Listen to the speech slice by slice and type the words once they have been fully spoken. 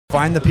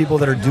Find the people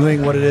that are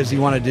doing what it is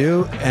you want to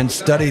do and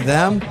study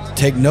them,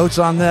 take notes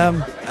on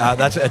them.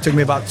 It took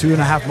me about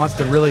 2.5 months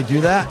to really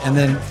do that, and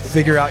then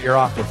figure out your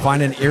offer.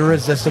 Find an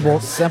irresistible,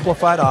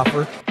 simplified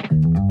offer.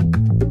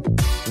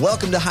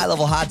 Welcome to High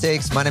Level Hot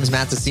Takes. My name is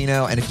Matt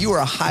Tassino, and if you are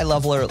a high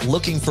leveler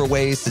looking for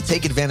ways to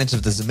take advantage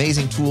of this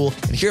amazing tool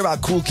and hear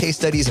about cool case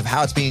studies of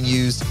how it's being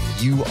used,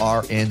 you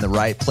are in the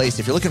right place.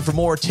 If you're looking for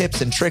more tips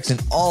and tricks and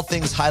all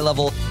things high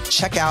level,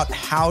 check out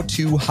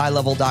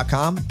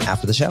howtohighlevel.com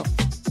after the show.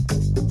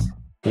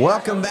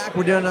 Welcome back.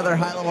 We're doing another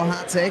High Level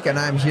Hot Take, and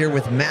I'm here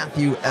with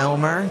Matthew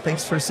Elmer.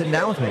 Thanks for sitting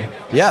down with me.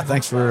 Yeah,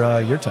 thanks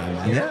for your time,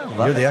 man.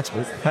 Yeah, You're the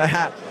expert.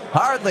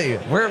 Hardly.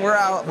 We're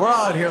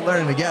out here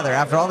learning together.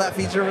 After all that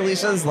feature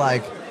releases,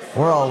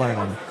 we're all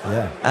learning.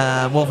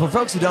 Yeah. Well, for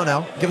folks who don't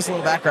know, give us a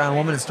little background,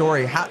 1 minute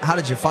story. How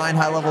did you find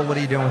High Level? What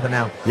are you doing with it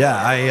now? Yeah,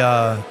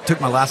 I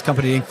took my last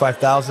company, Inc.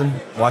 5000,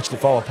 watched it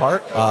fall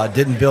apart,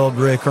 didn't build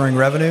recurring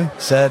revenue,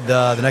 said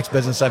the next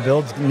business I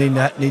build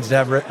needs to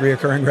have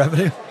recurring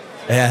revenue,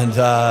 and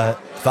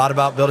thought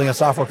about building a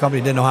software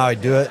company, didn't know how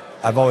I'd do it.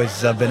 I've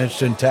always been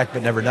interested in tech,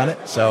 but never done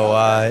it. So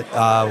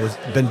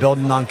been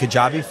building on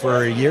Kajabi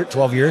for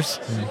 12 years.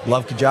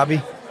 Love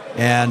Kajabi.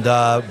 And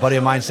a buddy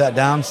of mine sat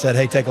down, said,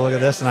 hey, take a look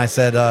at this. And I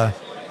said,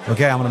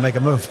 okay, I'm going to make a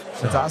move.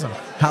 So, that's awesome.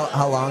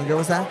 How long ago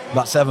was that?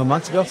 About 7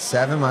 months ago.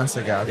 7 months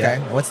ago. Okay.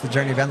 Yeah. What's the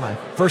journey been like?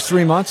 First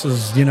 3 months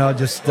was,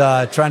 just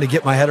trying to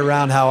get my head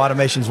around how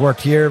automations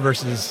work here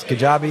versus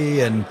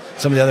Kajabi and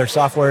some of the other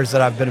softwares that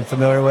I've been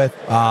familiar with.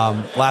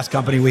 Last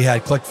company, we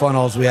had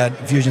ClickFunnels, we had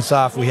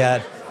Infusionsoft, we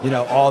had,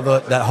 all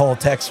that whole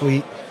tech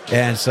suite.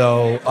 And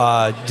so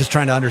just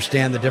trying to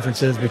understand the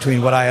differences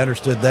between what I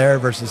understood there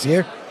versus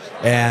here.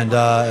 And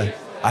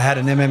I had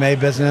an MMA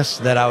business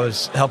that I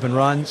was helping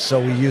run,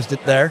 so we used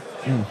it there.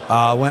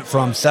 Went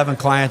from 7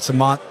 clients a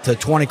month to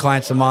 20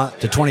 clients a month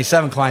to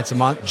 27 clients a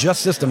month,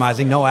 just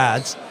systemizing, no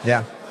ads.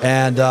 Yeah.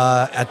 And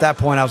at that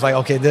point, I was like,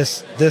 okay,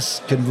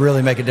 this could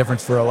really make a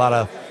difference for a lot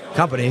of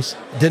companies.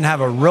 Didn't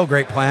have a real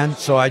great plan,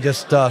 so I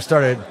just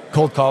started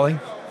cold calling.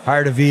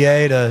 Hired a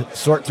VA to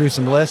sort through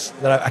some lists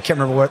that I can't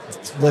remember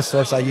what list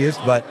source I used,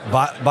 but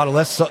bought a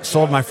list,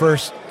 sold my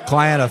first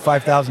client of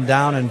 5,000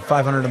 down and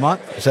 500 a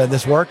month. Said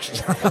this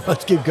works.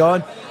 Let's keep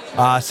going.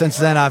 Since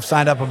then, I've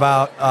signed up done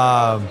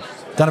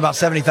about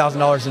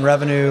 $70,000 in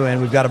revenue, and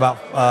we've got about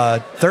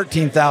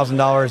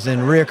 $13,000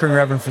 in recurring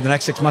revenue for the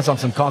next 6 months on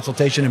some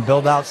consultation and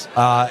build outs,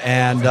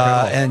 and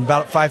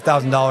about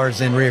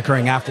 $5,000 in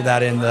recurring after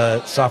that in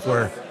the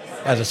software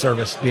as a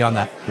service beyond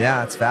that.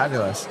 Yeah, it's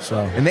fabulous.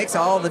 So it makes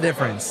all the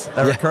difference,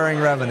 recurring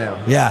revenue.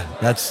 Yeah,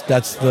 that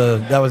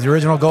was the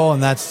original goal,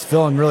 and that's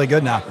feeling really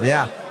good now.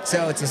 Yeah.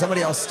 So to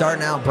somebody else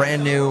starting out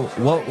brand new,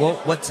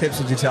 what tips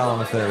would you tell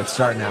them if they're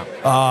starting out?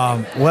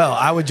 Well,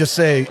 I would just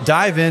say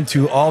dive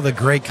into all the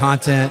great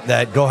content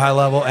that go high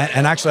level.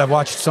 And actually, I've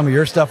watched some of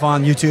your stuff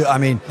on YouTube. I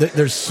mean,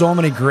 there's so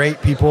many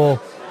great people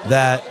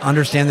that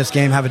understand this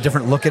game, have a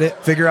different look at it,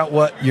 figure out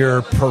what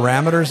your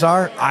parameters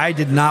are. I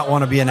did not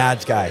want to be an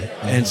ads guy.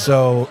 And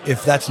so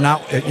if that's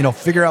not,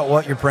 figure out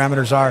what your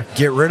parameters are,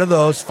 get rid of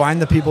those,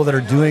 find the people that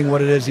are doing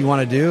what it is you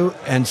want to do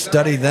and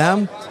study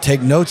them,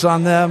 take notes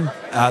on them.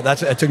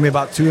 It took me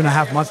about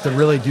 2.5 months to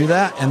really do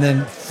that, and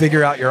then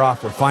figure out your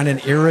offer. Find an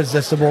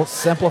irresistible,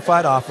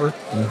 simplified offer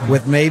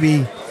with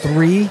maybe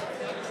 3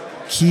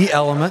 key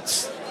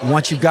elements.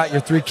 Once you've got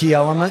your 3 key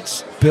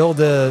elements,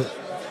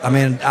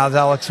 as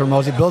Alex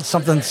Hormozi, build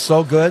something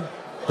so good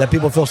that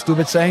people feel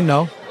stupid saying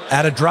no.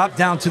 Add a drop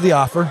down to the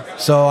offer.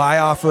 So I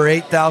offer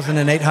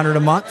 $8,800 a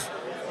month.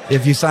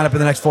 If you sign up in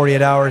the next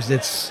 48 hours,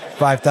 it's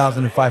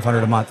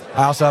 $5,500 a month.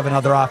 I also have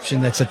another option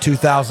that's a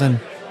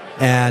 $2,000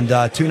 and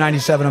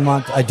 $297 a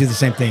month. I do the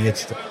same thing.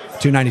 It's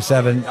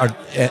 $297 or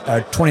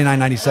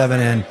 $29.97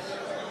 and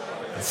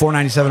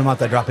 $497 a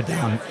month. I drop it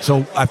down.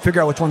 So I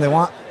figure out which one they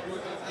want,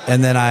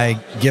 and then I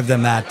give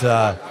them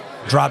that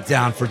drop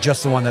down for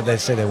just the one that they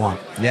say they want.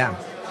 Yeah.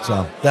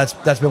 So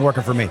that's been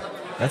working for me.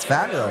 That's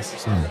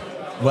fabulous.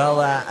 Well,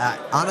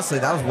 honestly,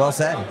 that was well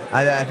said.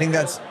 I think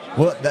that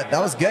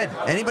was good.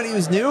 Anybody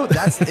who's new,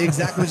 that's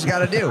exactly what you got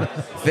to do.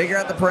 Figure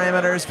out the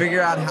parameters, figure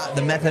out how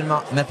the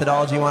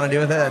methodology you want to do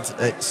with it. That's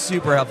a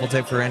super helpful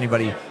tip for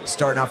anybody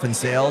starting off in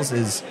sales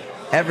is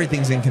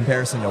everything's in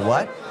comparison to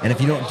what. And if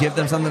you don't give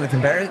them something to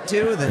compare it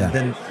to,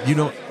 then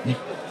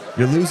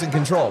you're losing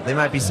control. They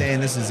might be saying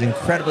this is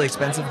incredibly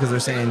expensive because they're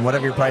saying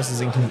whatever your price is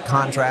in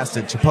contrast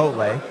to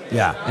Chipotle.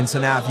 Yeah. And so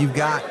now if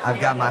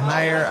I've got my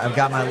higher, I've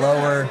got my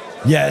lower.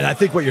 Yeah, and I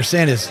think what you're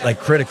saying is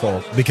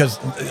critical because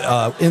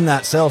in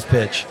that sales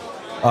pitch,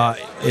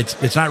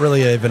 it's not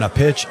really even a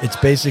pitch. It's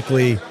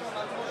basically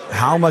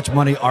how much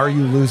money are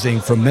you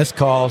losing from missed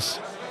calls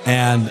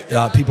and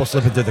people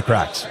slipping through the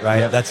cracks, right?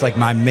 Yep. That's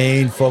my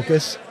main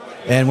focus.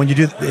 And when you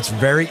do, it's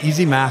very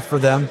easy math for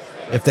them.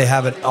 If they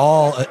have it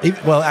all,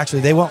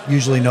 actually, they won't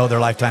usually know their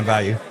lifetime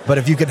value. But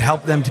if you could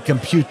help them to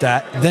compute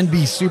that, then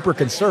be super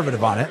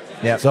conservative on it.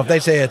 Yep. So if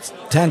they say it's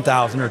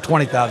 10,000 or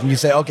 20,000, you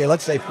say, okay,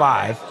 let's say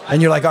 5. And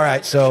you're like, all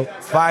right, so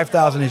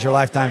 5,000 is your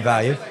lifetime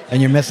value,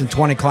 and you're missing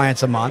 20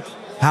 clients a month.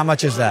 How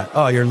much is that?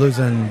 Oh, you're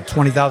losing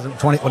 20,000,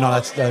 well, no,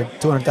 that's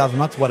 200,000 a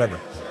month, whatever.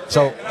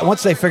 So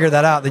once they figure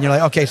that out, then you're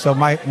like, okay, so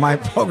my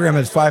program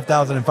is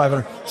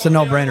 5,500. It's a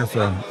no-brainer for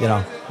them, you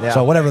know. Yeah.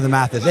 So whatever the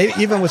math is,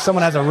 even with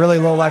someone has a really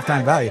low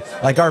lifetime value,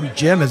 like our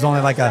gym is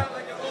only like a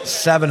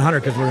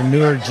 700 because we're a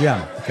newer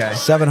gym. Okay.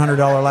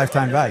 $700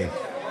 lifetime value,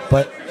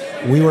 but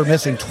we were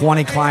missing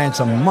 20 clients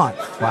a month.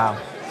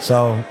 Wow.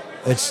 So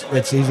it's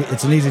easy.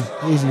 It's an easy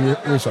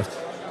resource.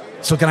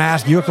 So can I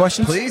ask you a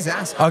question? Please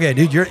ask. Okay,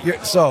 dude. You're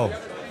so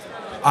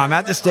I'm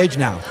at this stage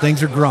now.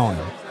 Things are growing,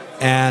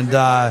 and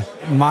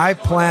my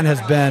plan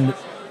has been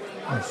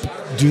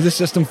do the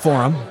system for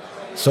them.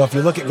 So if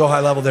you look at Go High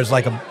Level, there's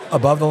like a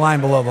above the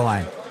line, below the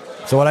line.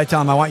 So what I tell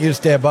them, I want you to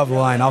stay above the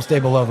line. I'll stay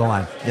below the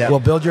line. Yep. We'll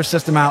build your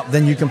system out,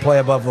 then you can play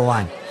above the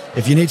line.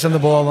 If you need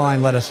something below the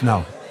line, let us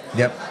know.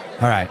 Yep.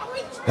 All right.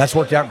 That's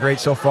worked out great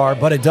so far,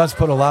 but it does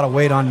put a lot of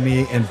weight on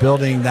me in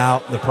building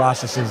out the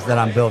processes that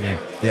I'm building.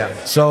 Yeah.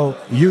 So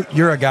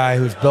you're a guy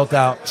who's built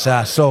out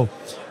SaaS. So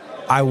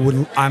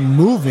I'm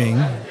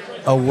moving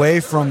away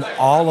from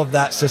all of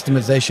that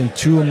systemization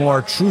to a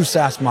more true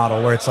SaaS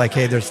model where it's like,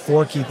 hey, there's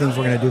 4 key things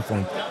we're going to do for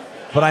them.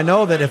 But I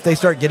know that if they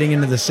start getting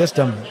into the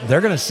system,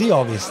 they're going to see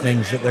all these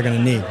things that they're going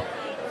to need.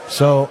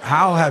 So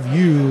how have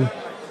you,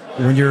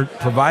 when you're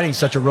providing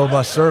such a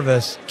robust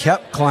service,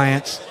 kept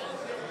clients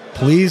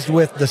pleased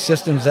with the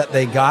systems that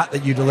they got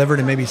that you delivered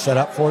and maybe set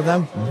up for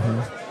them,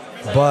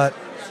 but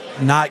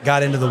not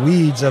got into the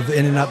weeds of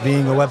ending up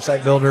being a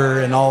website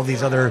builder and all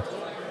these other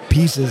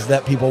pieces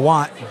that people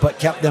want, but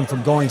kept them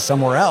from going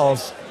somewhere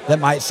else that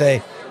might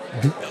say,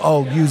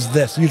 oh, use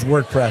this, use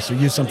WordPress or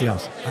use something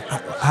else.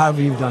 How have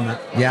you done that?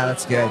 Yeah,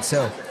 that's good.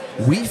 So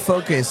we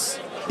focus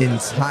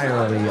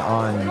entirely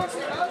on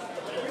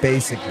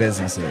basic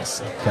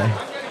businesses. Okay.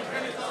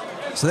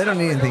 So they don't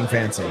need anything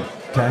fancy.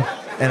 Okay.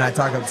 And I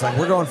talk about, it's like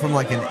we're going from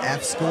like an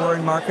F score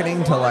in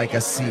marketing to like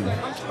a C.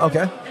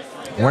 Okay.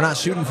 We're not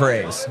shooting for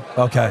A's.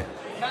 Okay.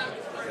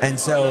 And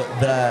so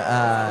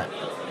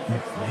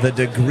the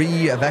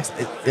degree of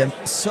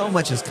so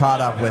much is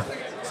caught up with,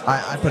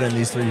 I put in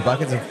these 3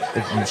 buckets.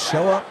 If you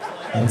show up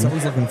and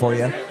someone's looking for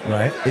you,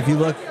 Right. if you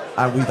look,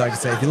 we'd like to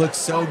say, if you look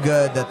so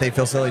good that they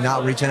feel silly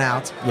not reaching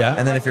out, Yeah.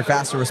 and then if you're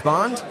fast to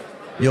respond,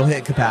 you'll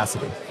hit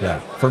capacity. Yeah.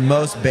 For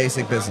most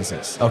basic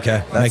businesses.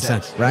 Okay. That's Makes it,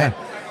 sense. right?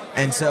 Yeah.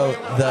 And so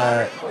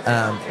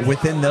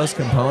within those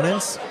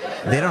components,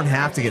 they don't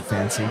have to get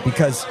fancy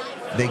because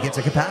they get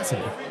to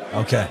capacity.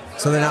 Okay.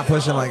 So they're not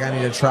pushing like, I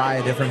need to try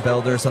a different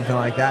builder or something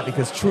like that,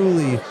 because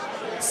truly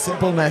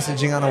simple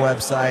messaging on a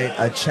website,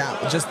 a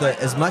chat, just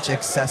as much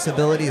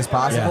accessibility as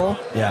possible.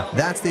 Yeah.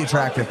 That's the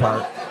attractive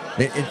part.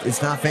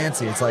 It's not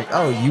fancy. It's like,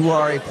 oh, you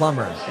are a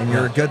plumber and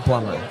you're a good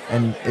plumber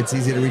and it's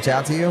easy to reach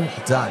out to you.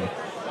 Done.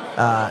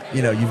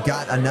 You've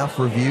got enough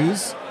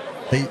reviews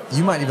that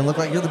you might even look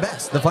like you're the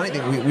best. The funny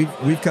thing,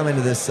 we've come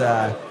into this,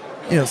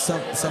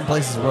 some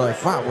places we're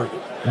like, wow,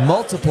 we're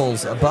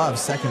multiples above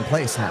second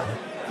place now.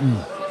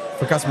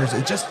 For customers.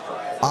 It's just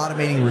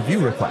automating review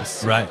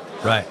requests. Right.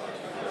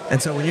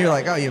 And so when you're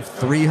like, oh, you have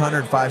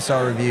 300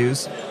 5-star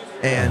reviews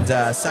and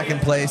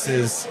second place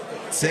is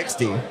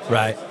 60.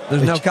 Right.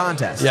 There's no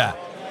contest. Yeah.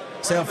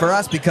 So for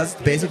us, because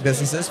it's basic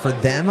businesses, for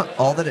them,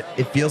 all that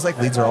it feels like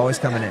leads are always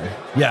coming in.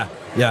 Yeah.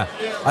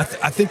 I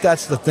think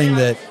that's the thing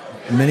that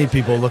many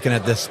people looking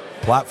at this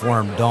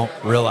platform don't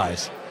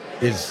realize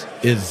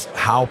is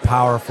how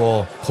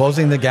powerful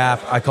closing the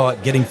gap. I call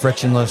it getting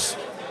frictionless,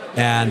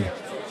 and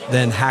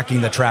then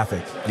hacking the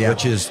traffic,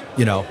 which is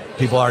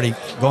people already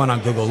going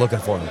on Google looking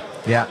for them.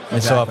 Yeah. And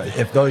exactly.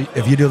 so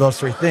if you do those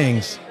 3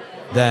 things,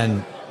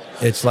 then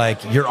it's like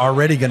you're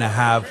already going to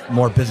have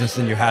more business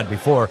than you had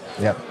before.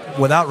 Yep.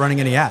 Without running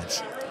any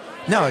ads.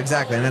 No,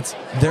 exactly. And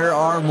there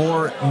are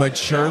more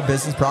mature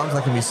business problems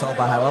that can be solved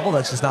by HighLevel.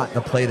 That's just not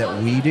the play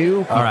that we do,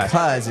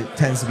 because it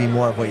tends to be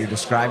more of what you're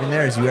describing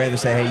there. Is you either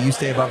say, hey, you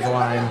stay above the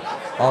line,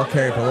 I'll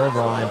carry below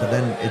the line, but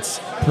then it's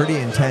pretty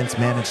intense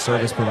managed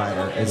service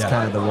provider is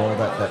kind of the role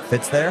that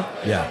fits there.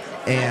 Yeah.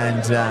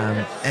 And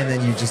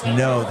then you just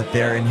know that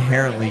they're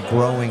inherently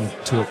growing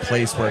to a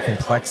place where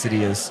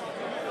complexity is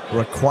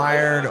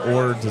required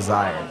or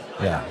desired.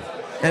 Yeah.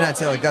 And I'd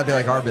say that'd be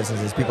like our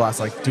businesses. People ask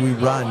do we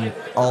run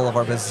all of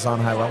our business on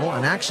HighLevel?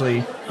 And actually,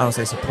 I don't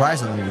say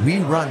surprisingly,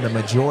 we run the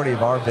majority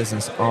of our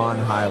business on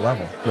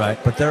HighLevel.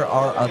 Right. But there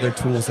are other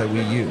tools that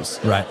we use.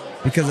 Right.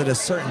 Because at a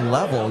certain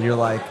level, you're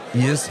like,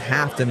 you just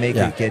have to make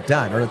it get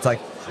done. Or it's like,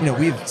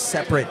 we have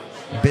separate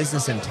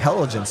business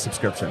intelligence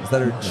subscriptions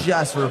that are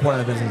just for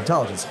reporting on business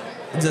intelligence.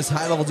 Does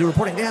HighLevel do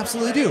reporting? They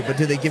absolutely do. But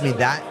do they give me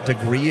that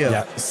degree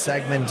of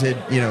segmented,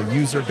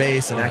 user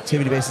base and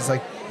activity base? It's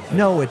like,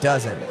 no, it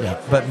doesn't.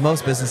 Yeah. But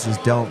most businesses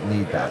don't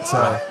need that.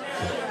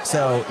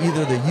 So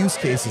either the use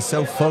case is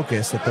so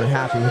focused that they're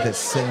happy with it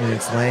sitting in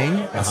its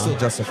lane, it's still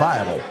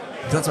justifiable.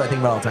 That's what I think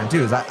about all the time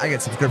too, is I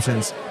get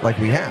subscriptions like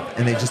we have,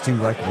 and they just do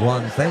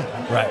one thing.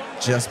 Right.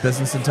 Just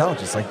business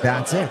intelligence.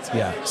 That's it.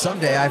 Yeah.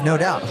 Someday, I have no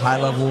doubt,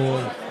 HighLevel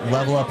will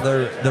level up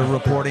their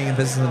reporting and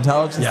business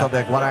intelligence. They'll be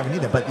like, why do I even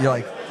need that? But you're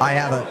like, I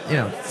have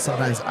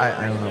sometimes,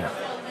 I don't know,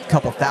 a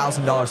couple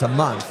 $1,000s a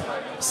month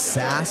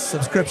SaaS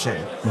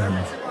subscription,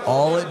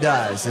 all it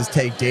does is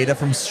take data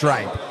from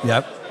Stripe,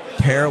 Yep.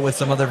 pair it with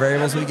some other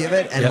variables we give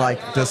it, and Yep.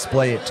 like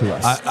display it to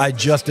us. I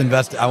just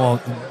invested. I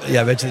won't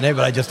mention the name,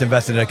 but I just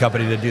invested in a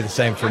company to do the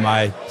same for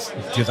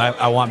because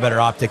I want better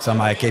optics on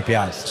my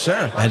KPIs.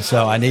 Sure. And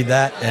so I need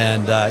that,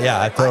 and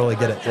I totally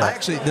get it. Yeah.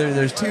 Actually,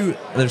 there's two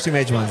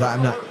major ones.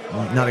 I'm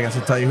not against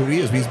to tell you who we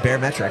use. We use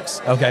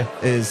Baremetrics. Okay.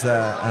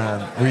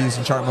 We're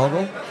using Chart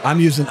Mogul.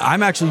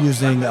 I'm actually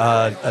using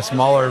a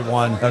smaller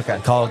one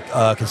called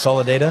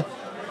Consolidata.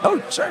 Oh,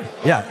 sure.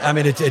 Yeah, I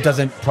mean, it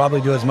doesn't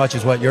probably do as much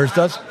as what yours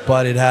does,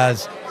 but it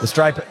has the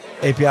Stripe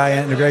API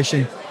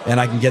integration,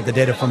 and I can get the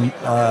data from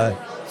Go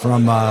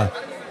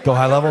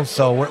HighLevel.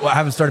 So I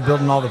haven't started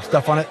building all the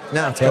stuff on it.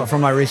 No, it's cool.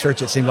 From my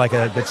research, it seemed like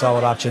a good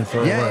solid option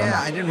for.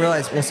 Yeah. I didn't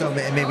realize. Well, so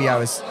maybe I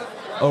was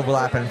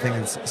overlapping and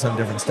thinking some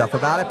different stuff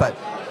about it, but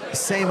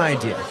same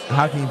idea.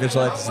 How can you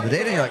visualize the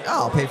data? You're like,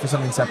 oh, I'll pay for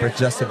something separate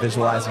just to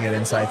visualize and get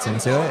insights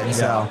into it. And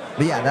so,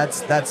 but yeah,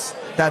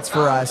 that's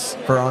for us.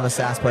 For on a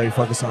SaaS play, we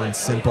focus on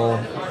simple,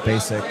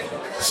 basic.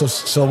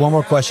 So one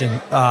more question.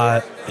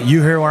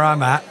 You hear where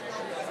I'm at.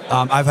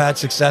 I've had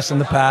success in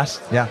the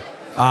past. Yeah.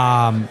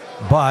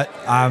 But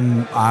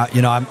I'm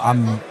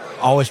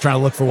always trying to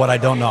look for what I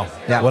don't know.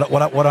 Yeah.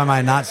 What am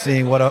I not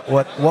seeing?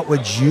 What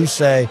would you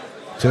say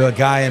to a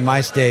guy in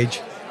my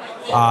stage,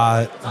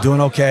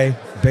 doing okay,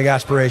 big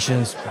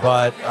aspirations,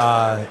 but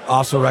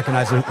also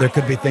recognize there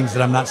could be things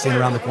that I'm not seeing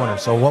around the corner.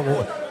 So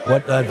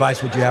what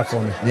advice would you have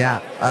for me? Yeah.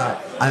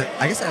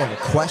 I guess I have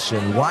a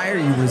question. Why are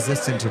you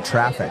resistant to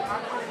traffic?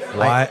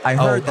 Why? I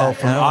heard that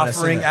from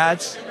offering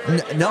ads?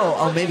 No.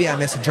 Oh, maybe I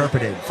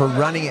misinterpreted. For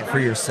running it for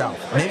yourself.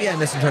 Maybe I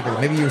misinterpreted.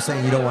 Maybe you were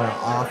saying you don't want to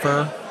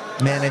offer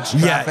managed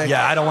traffic.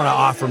 Yeah. I don't want to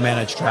offer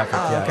managed traffic.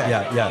 Oh, okay.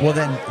 Yeah. Well,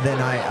 then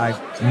I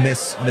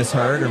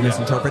misheard or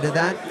misinterpreted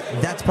that.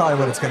 That's probably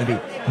what it's going to be.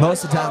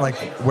 Most of the time, like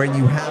when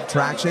you have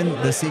traction,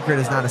 the secret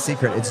is not a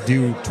secret. It's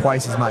do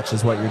twice as much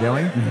as what you're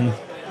doing.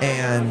 Mm-hmm.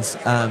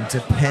 And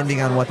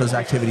depending on what those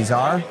activities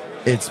are,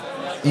 it's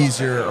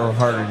easier or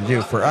harder to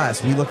do. For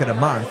us, we look at a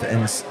month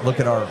and look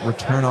at our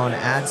return on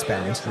ad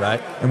spend,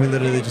 right? And we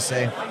literally just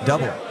say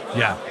double it.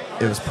 Yeah,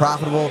 it was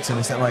profitable to an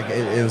extent, like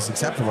it was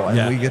acceptable,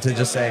 and we get to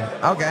just say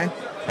okay.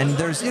 And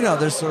there's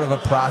sort of a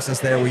process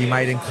there where you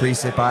might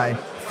increase it by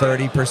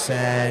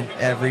 30%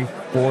 every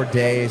 4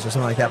 days or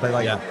something like that, but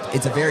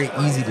it's a very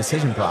easy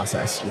decision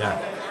process. Yeah.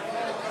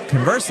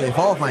 Conversely, if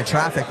all of my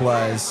traffic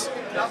was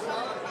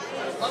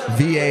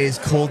VAs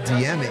cold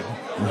DMing,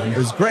 it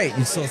was great.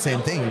 You'd still the same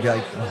thing. You'd be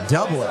like,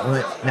 double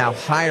it. Now,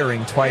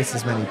 hiring twice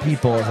as many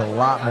people is a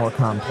lot more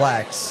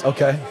complex.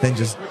 Okay. Than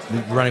just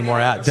running more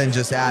ads. Than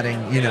just adding,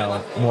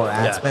 more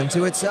ad spend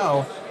to it.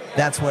 So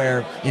that's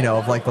where,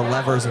 of like the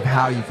levers of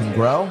how you can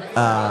grow.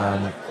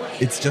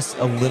 It's just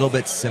a little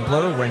bit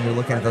simpler when you're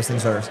looking at those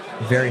things that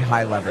are very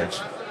high leverage.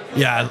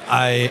 Yeah,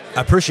 I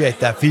appreciate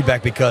that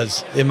feedback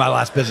because in my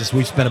last business,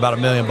 we spent about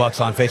 $1 million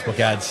on Facebook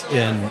ads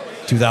in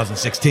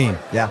 2016.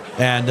 Yeah.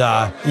 And,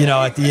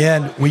 at the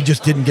end, we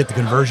just didn't get the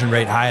conversion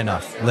rate high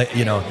enough,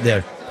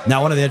 there.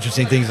 Now, one of the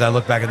interesting things is I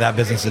look back at that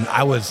business and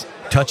I was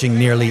touching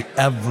nearly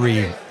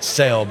every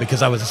sale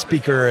because I was a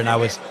speaker and I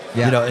was,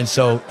 and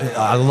so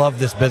I love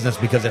this business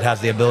because it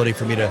has the ability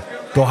for me to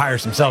go hire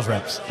some sales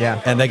reps.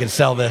 Yeah. And they can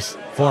sell this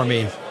for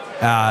me.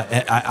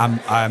 And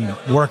I'm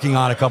working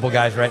on a couple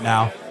guys right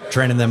now,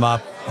 training them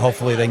up.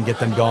 Hopefully they can get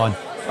them going.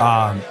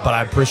 But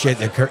I appreciate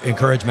the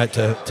encouragement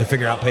to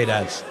figure out paid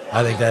ads.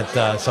 I think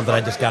that's something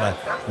I just got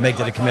to make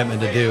it a commitment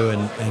to do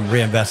and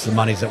reinvest the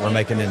monies that we're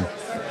making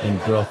in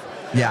growth.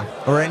 Yeah.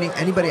 Or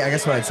anybody, I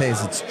guess what I'd say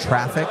is it's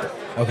traffic.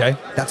 Okay.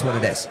 That's what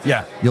it is.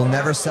 Yeah. You'll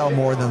never sell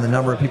more than the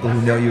number of people who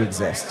know you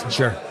exist.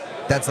 Sure.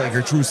 That's like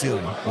your true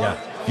ceiling. Yeah.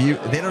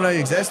 If they don't know you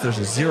exist, there's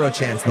a 0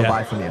 chance they'll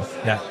buy from you.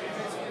 Yeah.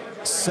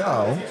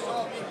 So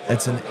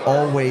it's an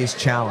always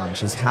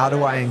challenge is how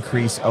do I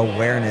increase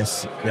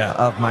awareness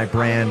of my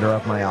brand or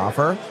of my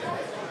offer?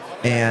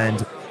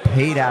 And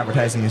paid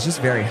advertising is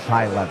just very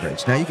high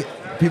leverage. Now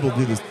people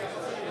do this,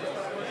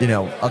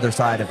 other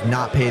side of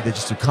not paid, they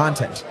just do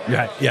content.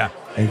 Yeah.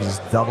 And you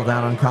just double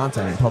down on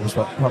content and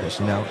publish,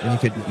 and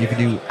you could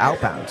do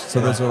outbound. So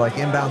those are like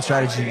inbound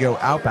strategies. You go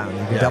outbound,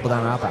 you can double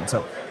down on outbound.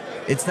 So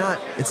it's not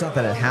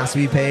that it has to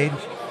be paid.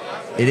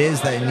 It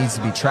is that it needs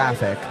to be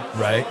traffic.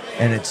 Right.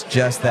 And it's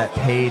just that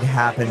paid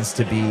happens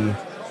to be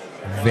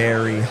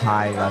very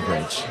high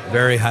leverage.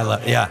 Very high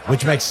leverage. Yeah.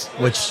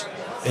 Which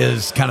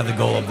is kind of the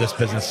goal of this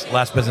business.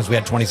 Last business, we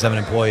had 27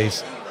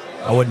 employees.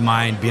 I wouldn't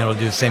mind being able to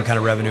do the same kind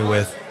of revenue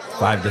with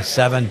 5 to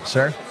 7.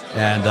 Sure.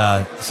 And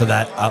so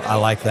that I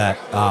like that.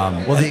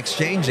 The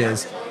exchange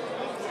is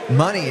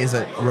money is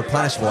a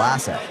replenishable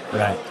asset.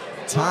 Right.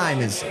 Time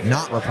is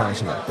not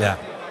replenishable. Yeah.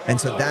 And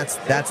so that's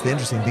the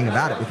interesting thing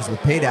about it, because with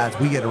paid ads,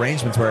 we get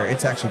arrangements where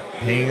it's actually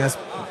paying us.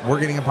 We're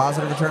getting a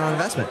positive return on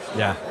investment.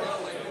 Yeah.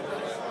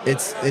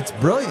 It's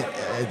brilliant.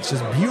 It's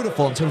just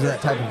beautiful in terms of that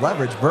type of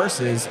leverage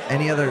versus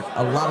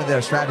a lot of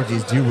their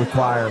strategies do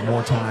require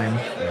more time.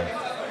 Yeah.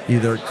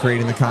 Either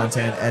creating the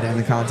content, editing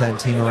the content,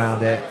 team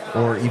around it,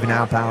 or even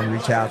outbound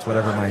reach outs,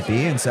 whatever it might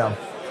be. And so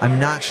I'm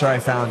not sure I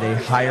found a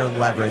higher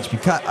leverage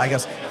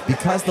because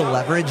the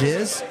leverage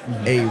is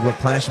a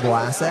replenishable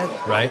asset.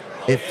 Right.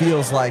 It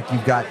feels like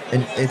you've got,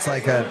 it's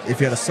like if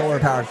you had a solar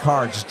powered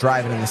car just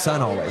driving in the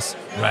sun always.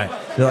 Right.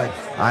 You're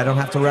like, I don't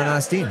have to run out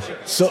of steam.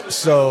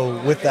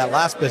 So with that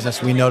last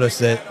business, we noticed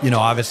that,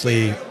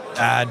 obviously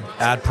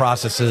ad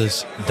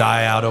processes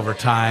die out over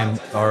time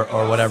or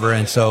whatever.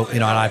 And so,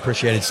 and I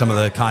appreciated some of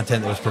the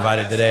content that was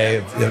provided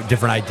today,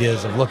 different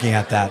ideas of looking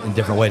at that in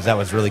different ways. That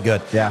was really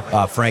good.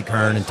 Yeah. Frank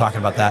Hearn and talking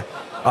about that.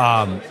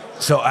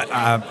 So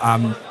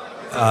I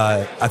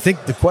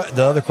think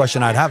the other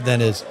question I'd have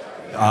then is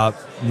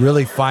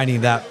really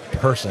finding that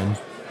person.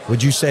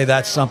 Would you say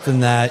that's something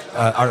that,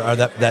 or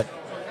that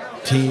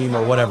team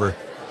or whatever,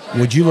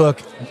 would you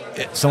look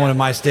at someone in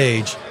my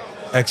stage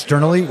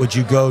externally? Would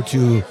you go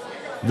to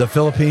the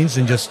Philippines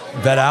and just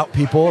vet out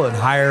people and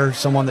hire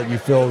someone that you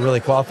feel really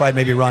qualified,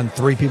 maybe run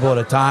 3 people at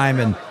a time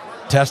and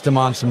test them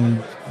on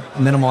some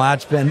minimal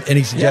ad spend?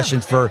 Any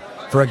suggestions for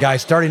a guy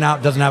starting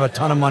out, doesn't have a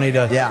ton of money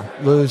to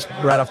lose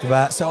right off the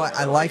bat? So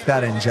I like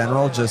that in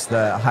general, just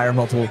the hire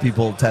multiple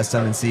people, test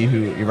them and see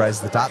who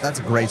rises to the top. That's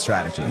a great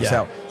strategy. Yeah.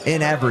 So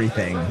in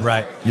everything,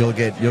 right, you'll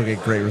get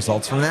great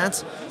results from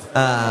that.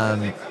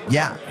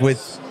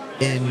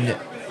 In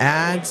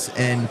ads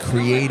and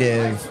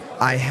creative,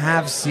 I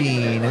have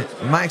seen,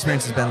 my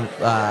experience has been,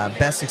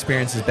 best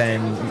experience has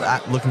been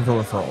looking for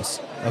referrals.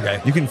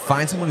 Okay. You can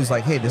find someone who's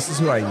like, hey, this is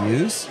who I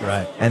use.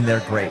 Right. And they're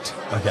great.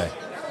 Okay.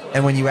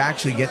 And when you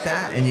actually get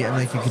that, and you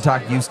can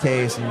talk use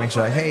case and make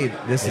sure, like, hey,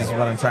 this is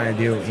what I'm trying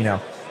to do,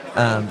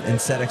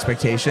 and set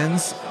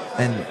expectations,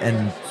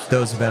 and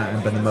those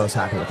have been the most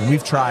happy with. And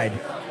we've tried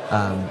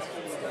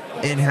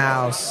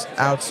in-house,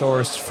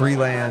 outsourced,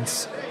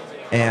 freelance,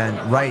 and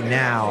right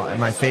now,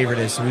 my favorite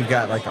is, so we've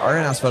got like our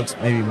in-house folks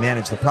maybe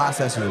manage the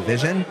process or the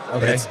vision,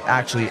 but it's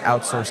actually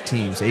outsourced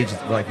teams.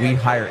 Like we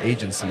hire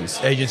agencies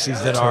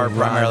that are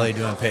primarily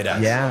doing paid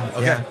ads. Yeah.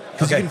 Okay.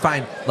 Because you can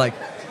find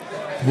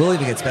we'll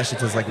even get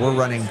specialties like we're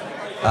running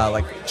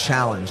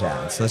challenge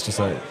ads. So that's just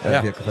a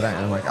vehicle for that.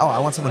 And I'm like, I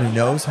want someone who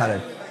knows how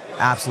to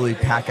absolutely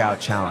pack out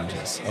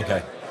challenges.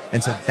 Okay.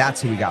 And so that's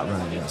who we got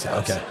running those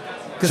ads. Okay.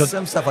 Because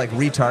some stuff like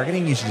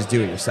retargeting, you should just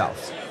do it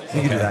yourself.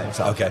 You can do that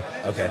yourself. Okay.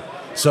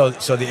 So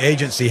the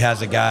agency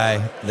has a guy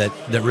that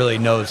really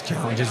knows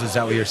challenges. Is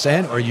that what you're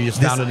saying, or you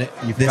just found a guy?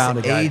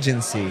 This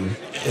agency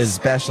is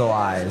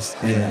specialized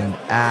in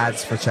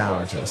ads for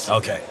challenges.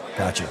 Okay,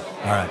 got you.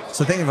 All right.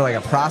 So think of it like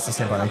a process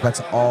standpoint. Like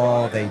that's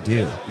all they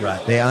do.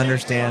 Right. They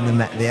understand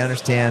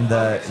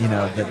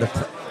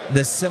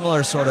the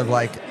similar sort of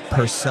like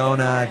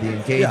persona, the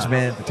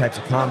engagement, the types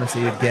of comments that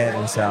you'd get,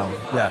 and so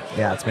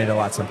it's made it a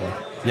lot simpler.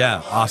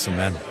 Yeah, awesome,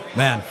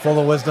 man, full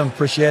of wisdom.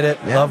 Appreciate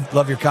it.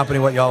 Love your company,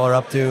 what y'all are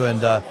up to,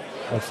 and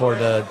look forward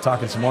to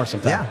talking some more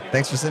sometime. Yeah,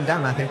 thanks for sitting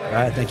down, Matthew. All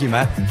right, thank you,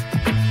 Matt.